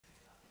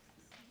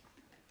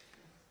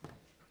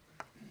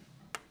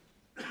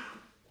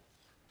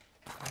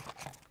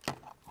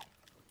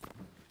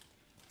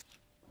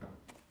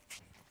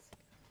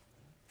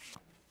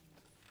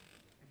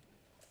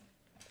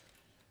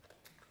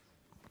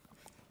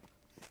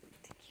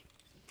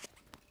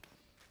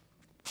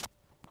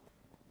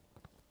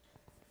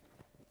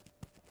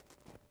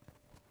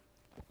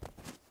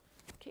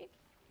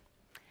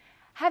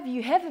Have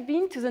you ever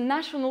been to the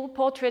National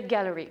Portrait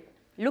Gallery,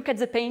 look at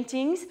the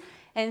paintings,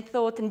 and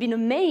thought and been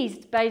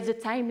amazed by the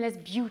timeless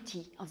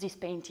beauty of these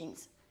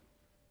paintings?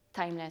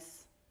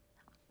 Timeless.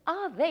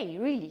 Are they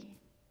really?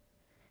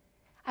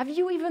 Have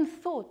you even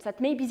thought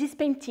that maybe this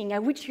painting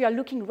at which you are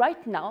looking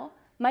right now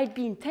might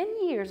be in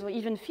 10 years or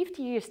even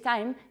 50 years'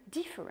 time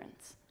different?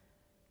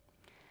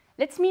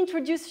 Let me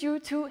introduce you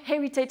to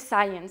heritage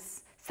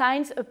science,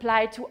 science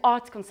applied to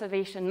art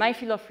conservation, my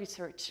field of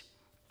research.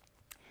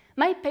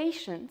 My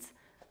patients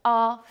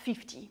are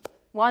 50,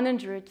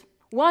 100,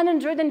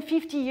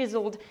 150 years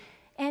old,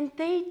 and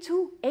they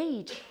too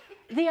age.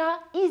 They are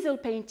easel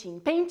painting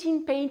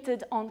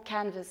painted on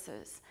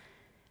canvases.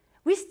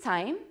 With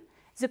time,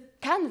 the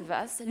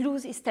canvas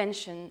loses its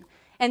tension,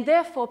 and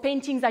therefore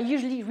paintings are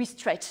usually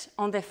restretched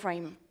on their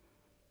frame.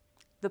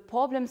 The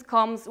problem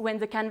comes when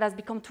the canvas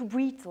becomes too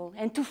brittle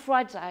and too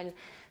fragile,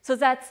 so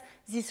that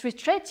this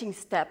restretching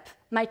step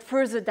might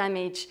further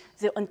damage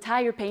the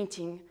entire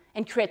painting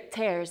and create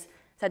tears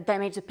that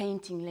damage the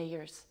painting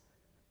layers.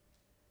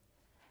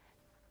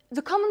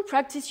 The common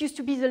practice used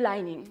to be the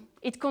lining.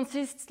 It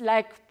consists,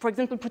 like, for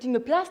example, putting a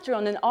plaster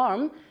on an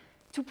arm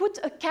to put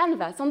a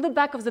canvas on the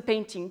back of the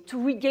painting to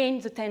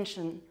regain the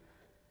tension.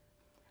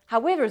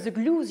 However, the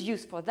glues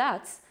used for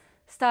that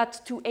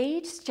start to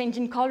age, change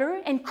in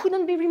color, and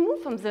couldn't be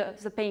removed from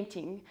the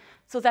painting,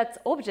 so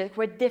that objects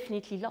were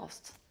definitely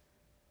lost.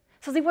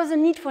 So there was a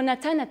need for an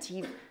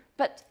alternative,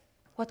 but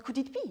what could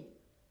it be?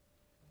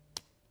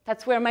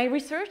 That's where my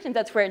research, and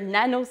that's where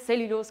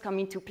nanocellulose come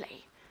into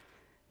play.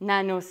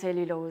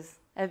 Nanocellulose,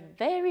 a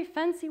very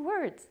fancy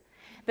word,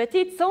 but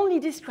it's only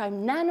described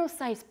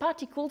nano-sized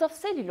particles of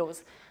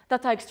cellulose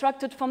that are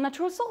extracted from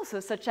natural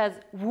sources, such as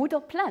wood or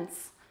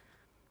plants.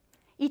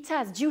 It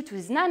has, due to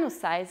its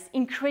nano-size,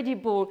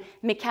 incredible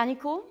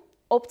mechanical,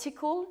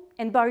 optical,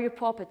 and barrier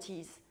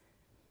properties.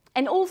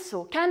 And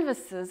also,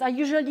 canvases are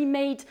usually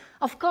made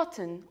of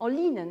cotton or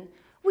linen,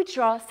 which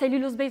are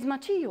cellulose-based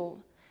material.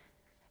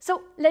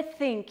 So let's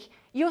think,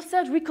 your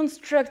surgeon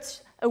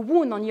reconstructs a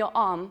wound on your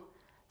arm.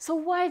 So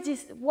why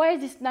these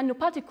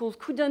nanoparticles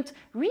couldn't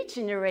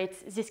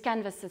regenerate this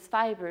canvas's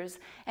fibers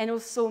and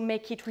also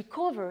make it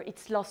recover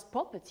its lost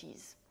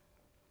properties?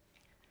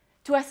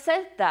 To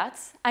assess that,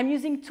 I'm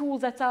using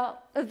tools that are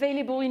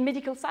available in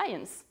medical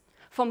science,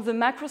 from the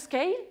macro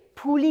scale,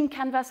 pulling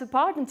canvas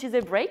apart until they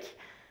break,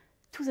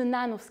 to the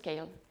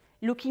nanoscale,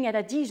 looking at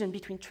adhesion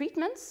between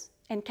treatments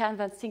and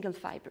canvas single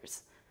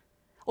fibers.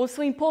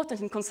 Also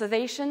important in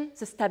conservation,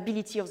 the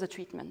stability of the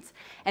treatment.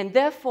 And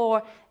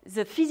therefore,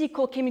 the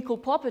physical chemical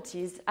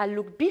properties are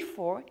looked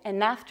before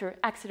and after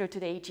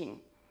accelerated aging.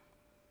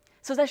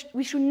 So that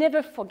we should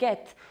never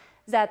forget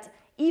that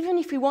even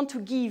if we want to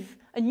give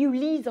a new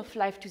lease of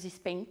life to this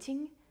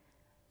painting,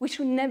 we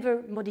should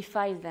never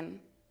modify them,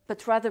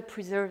 but rather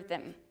preserve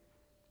them,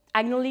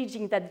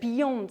 acknowledging that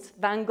beyond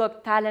Van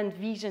Gogh's talent,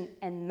 vision,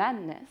 and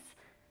madness,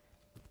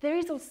 there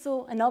is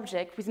also an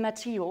object with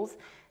materials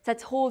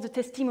that hold the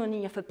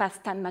testimony of a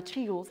past time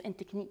materials and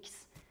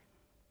techniques.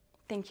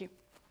 Thank you.